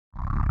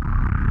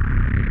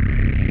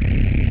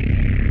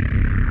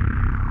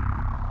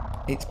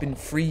It's been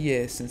 3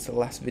 years since the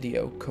last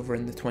video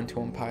covering the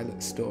 21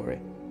 Pilots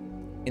story.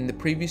 In the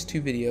previous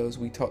 2 videos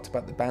we talked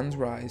about the band's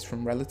rise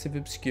from relative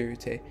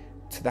obscurity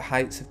to the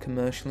heights of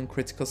commercial and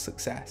critical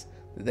success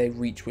that they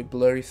reached with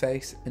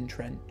Blurryface and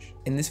Trench.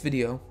 In this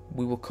video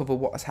we will cover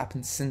what has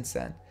happened since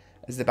then,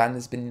 as the band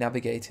has been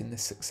navigating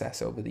this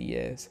success over the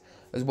years,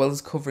 as well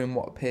as covering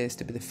what appears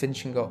to be the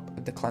finishing up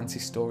of the Clancy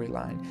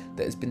storyline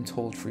that has been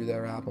told through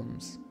their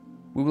albums.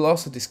 We will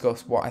also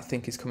discuss what I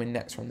think is coming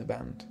next from the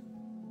band.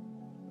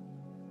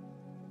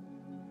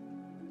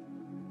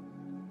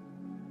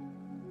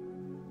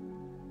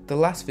 The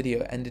last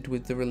video ended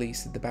with the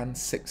release of the band's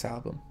 6th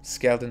album,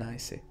 Scaled and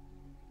Icy.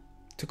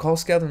 To call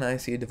Scaled and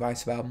Icy a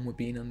divisive album would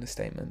be an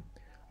understatement.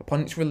 Upon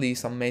its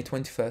release on May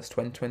 21st,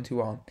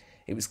 2021,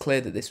 it was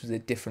clear that this was a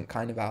different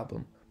kind of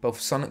album. Both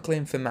sonically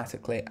and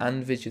thematically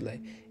and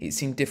visually, it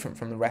seemed different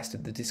from the rest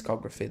of the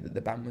discography that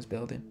the band was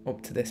building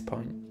up to this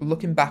point.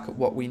 Looking back at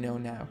what we know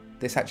now,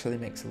 this actually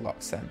makes a lot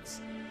of sense.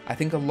 I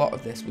think a lot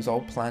of this was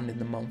all planned in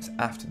the months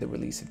after the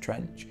release of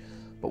Trench.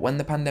 But when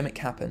the pandemic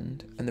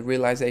happened, and the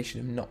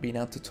realisation of not being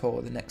able to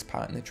tour the next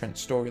part in the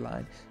Trench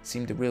storyline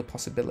seemed a real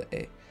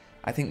possibility,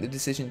 I think the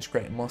decision to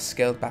create a more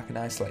scaled back and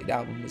isolated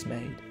album was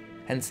made,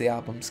 hence the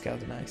album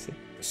Scaled and Icy.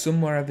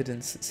 Some more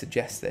evidence that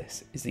suggests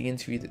this is the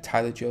interview that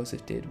Tyler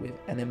Joseph did with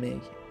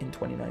NME in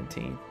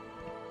 2019.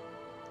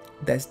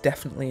 There's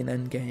definitely an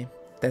end game,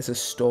 there's a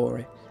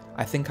story.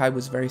 I think I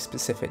was very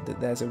specific that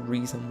there's a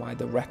reason why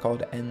the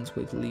record ends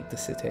with Leave the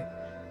City,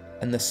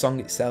 and the song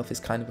itself is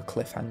kind of a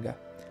cliffhanger.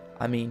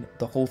 I mean,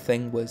 the whole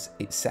thing was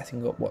it's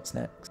setting up what's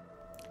next.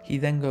 He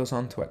then goes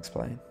on to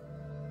explain.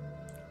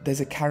 There's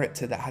a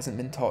character that hasn't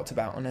been talked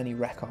about on any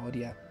record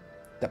yet,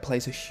 that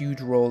plays a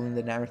huge role in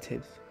the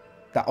narrative,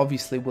 that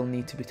obviously will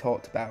need to be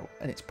talked about,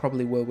 and it's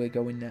probably where we're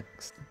going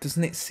next.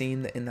 Doesn't it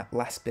seem that in that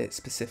last bit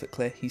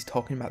specifically, he's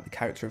talking about the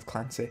character of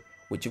Clancy,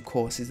 which of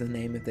course is the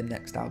name of the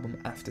next album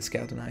after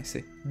Scaled and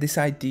Icy. This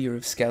idea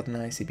of Scaled and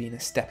Icy being a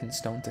stepping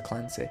stone to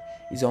Clancy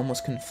is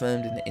almost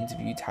confirmed in the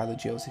interview Tyler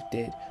Joseph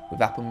did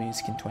with Apple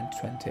Music in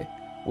 2020,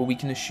 where we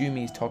can assume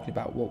he's talking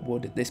about what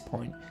would, at this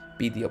point,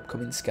 be the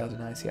upcoming Scaled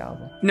and Icy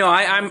album. No,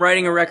 I'm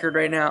writing a record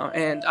right now,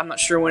 and I'm not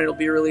sure when it'll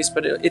be released,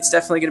 but it's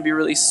definitely going to be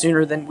released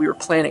sooner than we were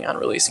planning on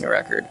releasing a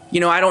record. You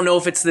know, I don't know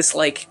if it's this,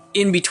 like,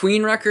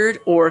 in-between record,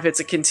 or if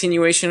it's a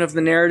continuation of the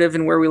narrative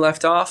and where we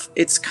left off.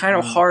 It's kind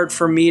of hard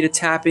for me to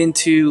tap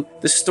into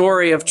the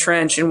story of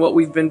Trench and what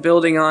we've been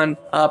building on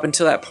up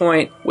until that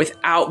point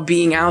without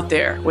being out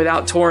there,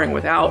 without touring,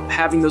 without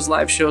having those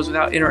live shows,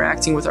 without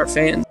interacting with our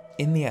fans.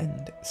 In the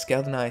end,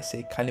 Scaled and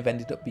Icy kind of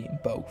ended up being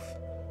both.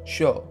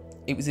 Sure,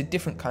 it was a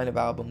different kind of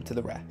album to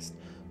the rest,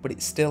 but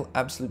it still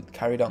absolutely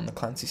carried on the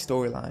Clancy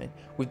storyline,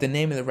 with the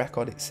name of the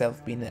record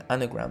itself being an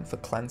anagram for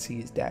Clancy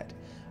is Dead,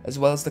 as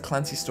well as the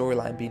Clancy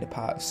storyline being a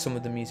part of some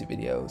of the music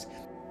videos,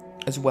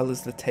 as well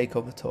as the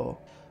Takeover tour,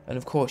 and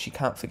of course you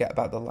can't forget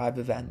about the live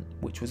event,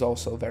 which was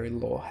also very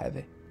lore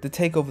heavy. The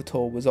Takeover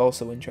tour was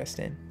also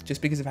interesting,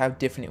 just because of how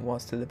different it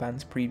was to the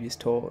band's previous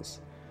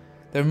tours.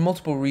 There are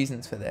multiple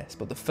reasons for this,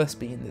 but the first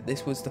being that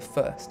this was the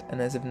first, and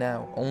as of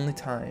now, only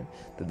time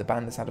that the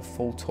band has had a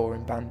full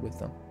touring band with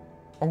them.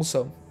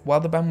 Also, while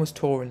the band was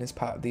touring as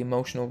part of the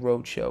Emotional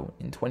Roadshow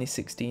in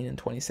 2016 and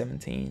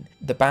 2017,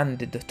 the band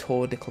did the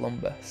Tour de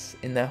Columbus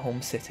in their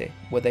home city,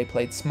 where they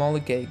played smaller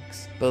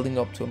gigs, building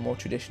up to a more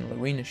traditional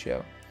arena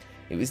show.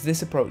 It was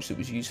this approach that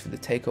was used for the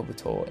Takeover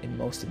tour in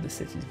most of the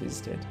cities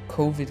visited.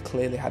 COVID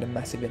clearly had a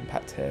massive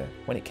impact here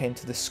when it came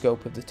to the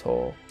scope of the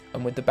tour,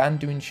 and with the band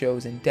doing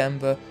shows in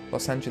Denver,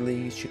 Los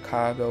Angeles,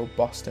 Chicago,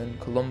 Boston,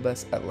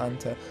 Columbus,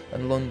 Atlanta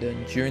and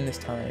London during this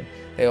time,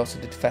 they also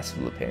did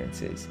festival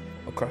appearances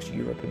across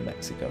Europe and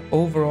Mexico.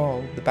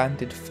 Overall, the band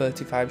did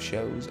 35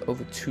 shows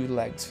over 2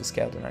 legs for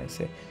Scaled and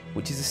Icy,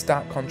 which is a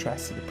stark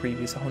contrast to the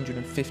previous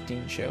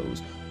 115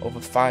 shows over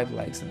 5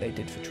 legs that they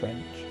did for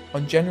Trench.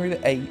 On January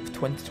 8th,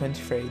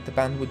 2023, the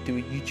band would do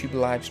a YouTube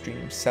live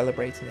stream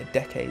celebrating a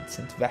decade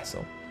since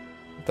Vessel.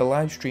 The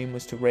live stream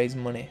was to raise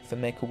money for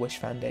Make-A-Wish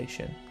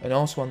Foundation, and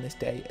also on this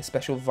day, a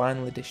special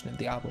vinyl edition of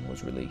the album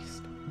was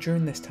released.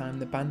 During this time,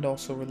 the band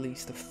also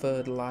released a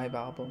 3rd live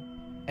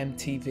album,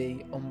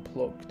 MTV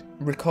Unplugged.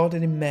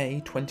 Recorded in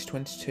May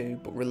 2022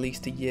 but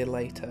released a year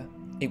later,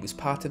 it was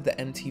part of the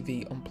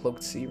MTV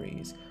Unplugged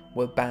series,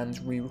 where bands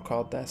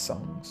re-record their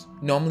songs,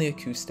 normally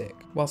acoustic.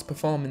 Whilst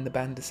performing, the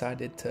band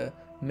decided to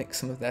mix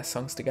some of their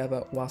songs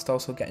together whilst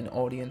also getting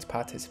audience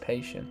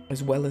participation,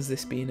 as well as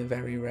this being a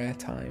very rare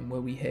time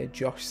where we hear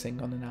Josh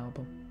sing on an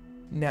album.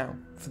 Now,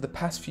 for the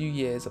past few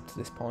years up to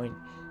this point,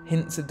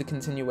 hints of the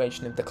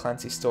continuation of the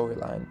Clancy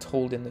storyline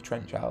told in the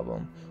Trench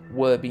album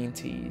were being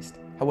teased.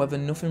 However,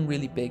 nothing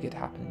really big had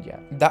happened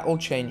yet. That all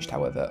changed,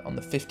 however, on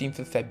the 15th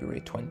of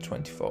February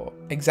 2024.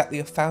 Exactly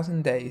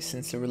 1,000 days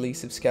since the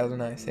release of Scaled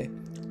and Icy,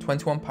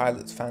 21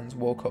 Pilots fans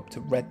woke up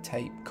to red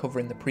tape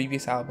covering the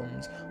previous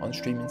albums on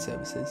streaming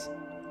services.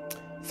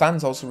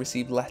 Fans also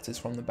received letters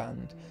from the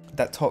band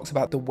that talks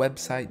about the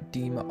website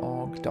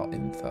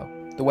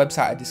dema.org.info, the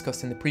website I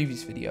discussed in the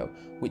previous video,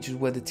 which is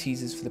where the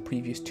teasers for the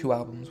previous 2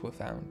 albums were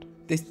found.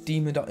 This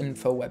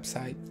Dima.info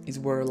website is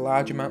where a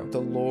large amount of the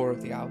lore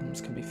of the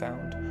albums can be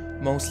found,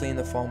 mostly in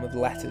the form of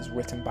letters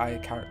written by a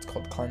character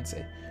called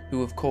Clancy,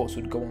 who of course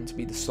would go on to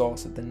be the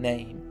source of the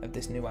name of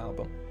this new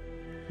album.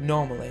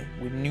 Normally,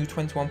 with new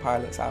 21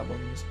 Pilots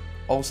albums,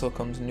 also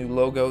comes new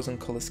logos and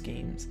colour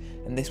schemes,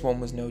 and this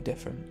one was no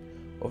different.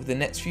 Over the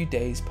next few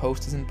days,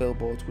 posters and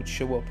billboards would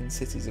show up in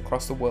cities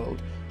across the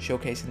world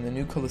showcasing the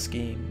new colour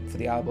scheme for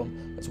the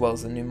album as well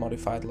as the new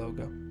modified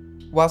logo.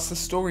 Whilst the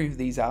story of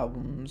these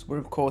albums were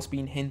of course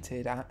being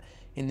hinted at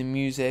in the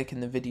music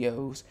and the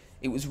videos,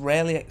 it was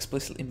rarely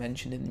explicitly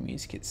mentioned in the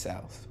music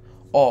itself,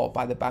 or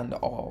by the band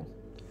at all.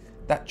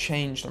 That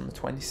changed on the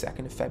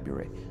 22nd of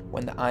February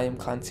when the I Am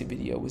Clancy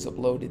video was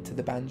uploaded to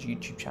the band's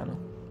YouTube channel.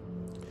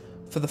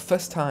 For the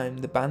first time,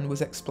 the band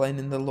was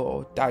explaining the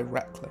lore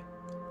directly.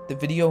 The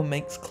video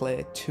makes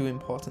clear two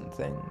important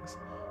things.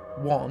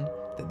 One,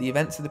 that the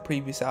events of the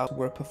previous album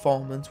were a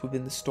performance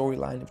within the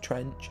storyline of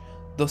Trench,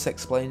 thus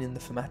explaining the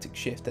thematic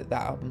shift that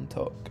album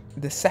took.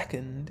 The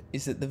second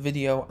is that the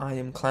video I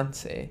Am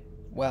Clancy,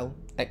 well,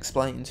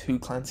 explains who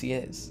Clancy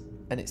is,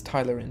 and it's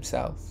Tyler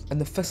himself.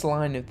 And the first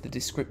line of the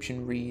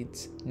description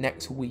reads,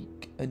 "Next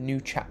week, a new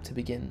chapter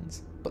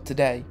begins, but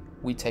today,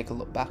 we take a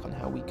look back on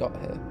how we got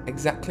here."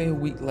 Exactly a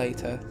week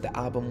later, the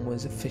album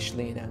was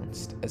officially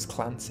announced as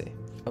Clancy,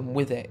 and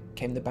with it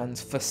came the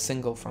band's first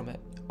single from it,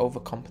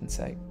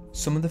 Overcompensate.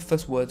 Some of the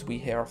first words we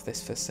hear off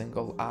this first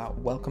single are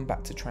 "Welcome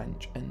back to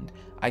Trench" and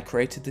 "I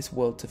created this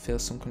world to feel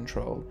some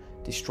control,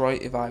 destroy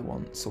it if I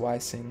want, so I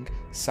sing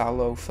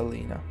Salo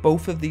Felina."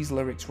 Both of these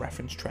lyrics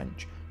reference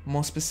Trench,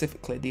 more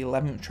specifically the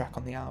 11th track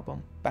on the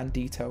album,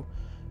 Bandito,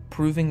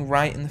 proving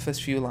right in the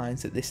first few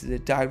lines that this is a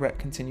direct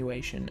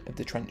continuation of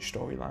the Trench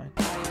storyline.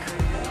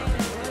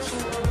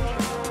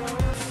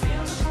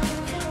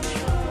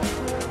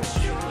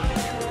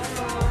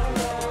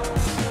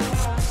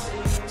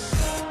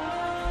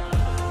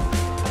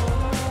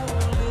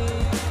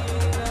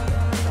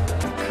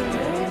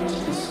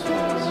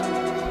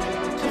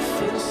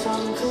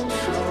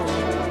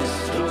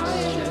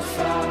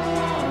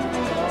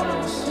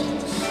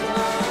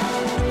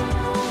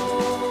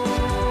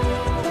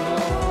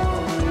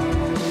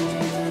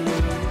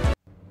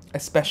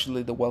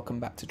 Especially the "Welcome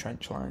Back to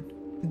Trench" line.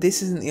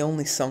 This isn't the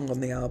only song on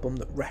the album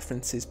that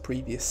references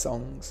previous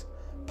songs.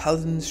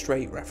 Paladin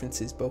Straight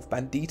references both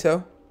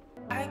Bandito,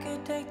 I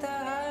could take the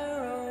high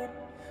road,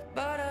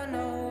 but I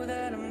know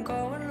that I'm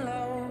going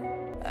low.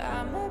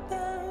 I'm a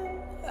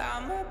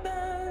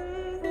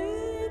bandito.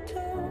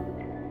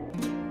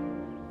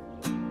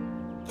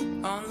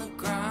 On the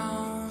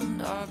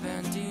ground are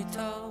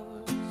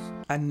banditos.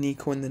 and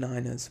Nico and the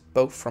Niners,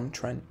 both from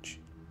Trench.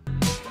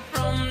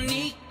 From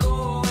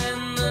Nico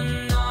and the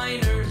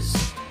Niners,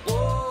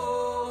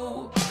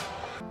 whoa.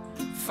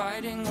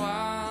 Fighting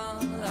while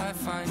I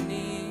find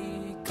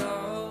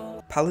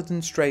Nico.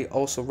 Paladin Straight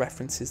also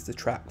references the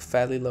track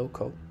Fairly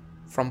Local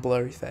from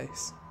Blurry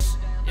Face.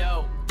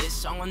 Yo, this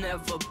song will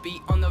never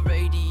be on the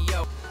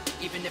radio.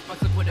 Even if my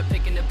clip would have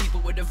picked the people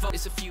would have voted.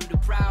 It's a few, the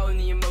proud and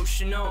the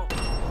emotional.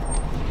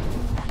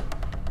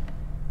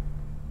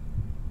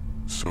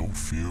 So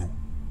few,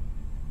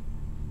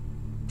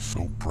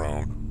 so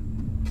proud,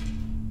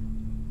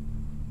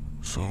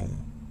 so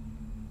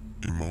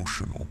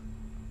emotional.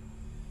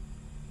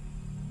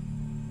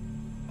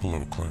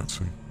 Hello,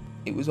 Clancy.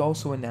 It was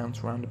also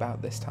announced around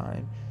about this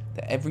time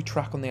that every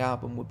track on the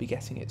album would be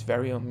getting its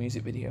very own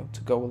music video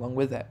to go along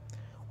with it.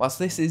 Whilst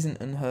this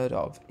isn't unheard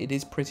of, it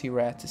is pretty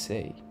rare to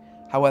see.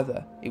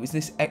 However, it was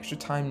this extra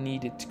time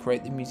needed to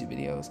create the music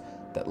videos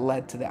that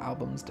led to the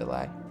album's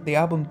delay. The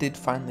album did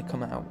finally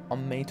come out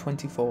on May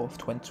 24th,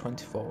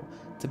 2024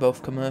 to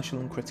both commercial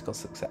and critical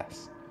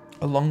success,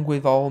 along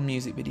with all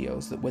music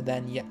videos that were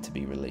then yet to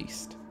be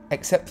released,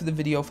 except for the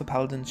video for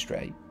Paladin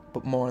Straight,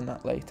 but more on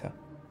that later.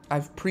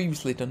 I've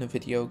previously done a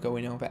video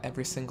going over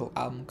every single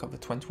album cover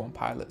 21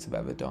 Pilots have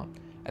ever done,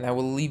 and I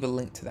will leave a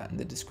link to that in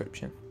the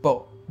description.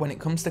 But when it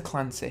comes to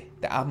Clancy,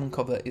 the album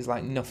cover is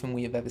like nothing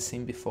we have ever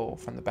seen before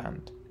from the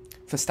band.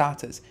 For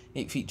starters,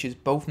 it features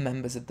both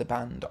members of the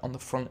band on the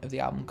front of the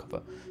album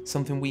cover,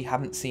 something we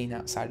haven't seen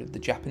outside of the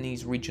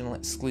Japanese regional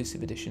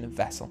exclusive edition of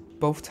Vessel.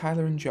 Both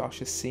Tyler and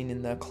Josh are seen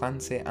in their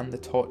Clancy and the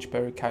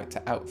Torchbearer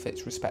character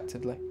outfits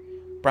respectively.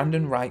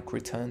 Brandon Reich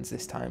returns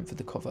this time for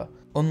the cover.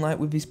 Unlike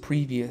with his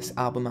previous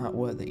album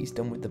artwork that he's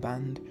done with the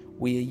band,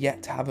 we are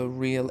yet to have a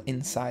real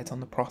insight on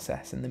the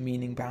process and the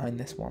meaning behind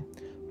this one.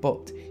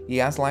 But he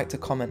has liked to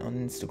comment on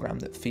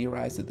Instagram that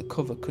theorised that the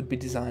cover could be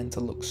designed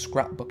to look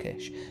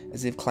scrapbookish,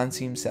 as if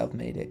Clancy himself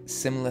made it,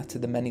 similar to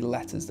the many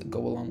letters that go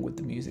along with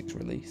the music's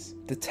release.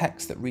 The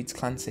text that reads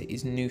Clancy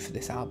is new for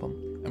this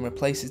album, and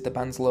replaces the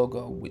band's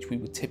logo, which we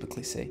would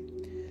typically see.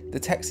 The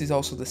text is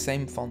also the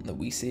same font that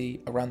we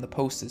see around the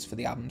posters for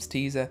the album's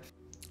teaser,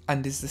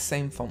 and is the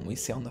same font we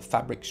see on the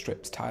fabric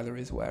strips Tyler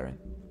is wearing.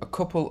 A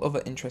couple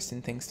other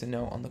interesting things to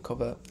note on the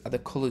cover are the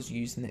colours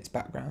used in its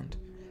background.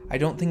 I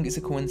don't think it's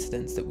a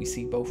coincidence that we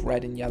see both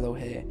red and yellow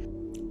here,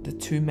 the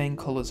two main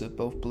colours of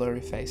both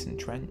Blurry Face and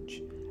Trench,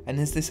 And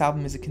as this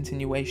album is a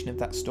continuation of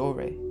that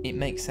story, it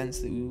makes sense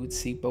that we would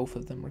see both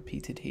of them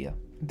repeated here.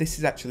 This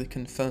is actually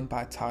confirmed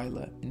by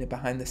Tyler in a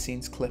behind the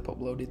scenes clip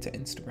uploaded to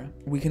Instagram.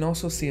 We can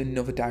also see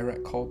another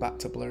direct callback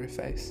to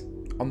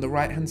Blurryface. On the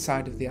right hand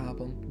side of the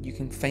album, you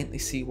can faintly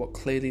see what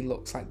clearly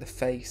looks like the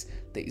face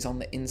that is on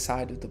the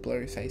inside of the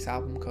Blurryface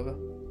album cover.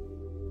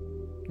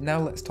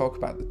 Now let's talk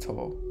about the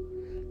tour.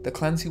 The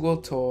Clancy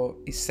World Tour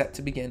is set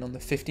to begin on the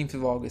 15th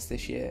of August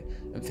this year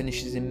and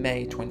finishes in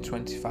May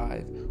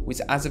 2025, with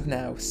as of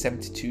now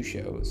 72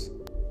 shows.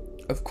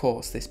 Of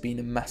course, this being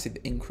a massive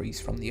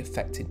increase from the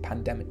affected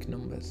pandemic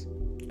numbers.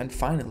 And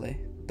finally,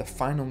 the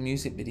final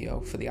music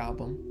video for the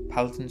album,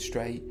 Paladin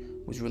Straight,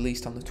 was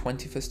released on the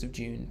 21st of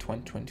June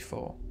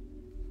 2024.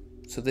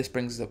 So this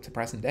brings us up to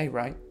present day,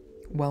 right?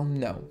 Well,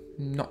 no,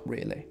 not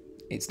really.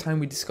 It's time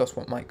we discuss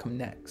what might come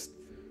next.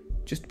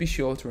 Just be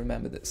sure to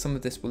remember that some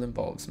of this will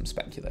involve some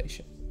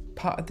speculation.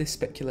 Part of this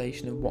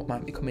speculation of what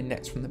might be coming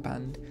next from the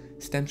band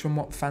stems from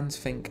what fans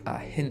think are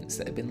hints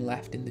that have been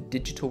left in the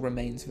digital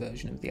remains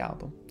version of the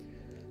album.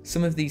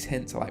 Some of these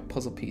hints are like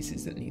puzzle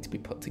pieces that need to be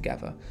put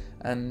together,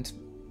 and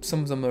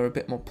some of them are a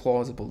bit more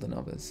plausible than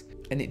others,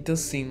 and it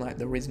does seem like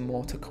there is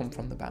more to come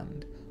from the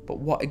band, but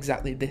what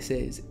exactly this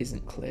is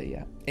isn't clear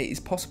yet. It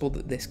is possible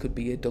that this could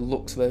be a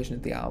deluxe version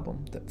of the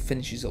album that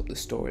finishes up the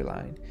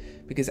storyline,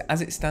 because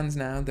as it stands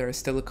now there are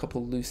still a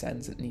couple loose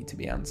ends that need to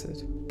be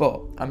answered,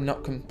 but I'm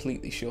not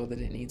completely sure that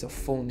it needs a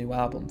full new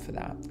album for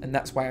that, and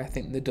that's why I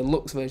think the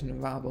deluxe version of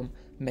the album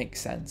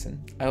makes sense.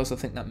 And I also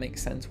think that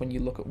makes sense when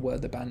you look at where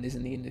the band is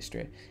in the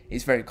industry.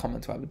 It's very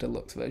common to have a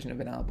deluxe version of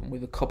an album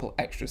with a couple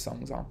extra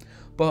songs on,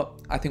 but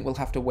I think we'll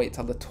have to wait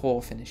till the tour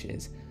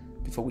finishes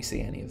before we see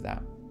any of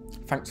that.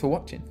 Thanks for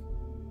watching.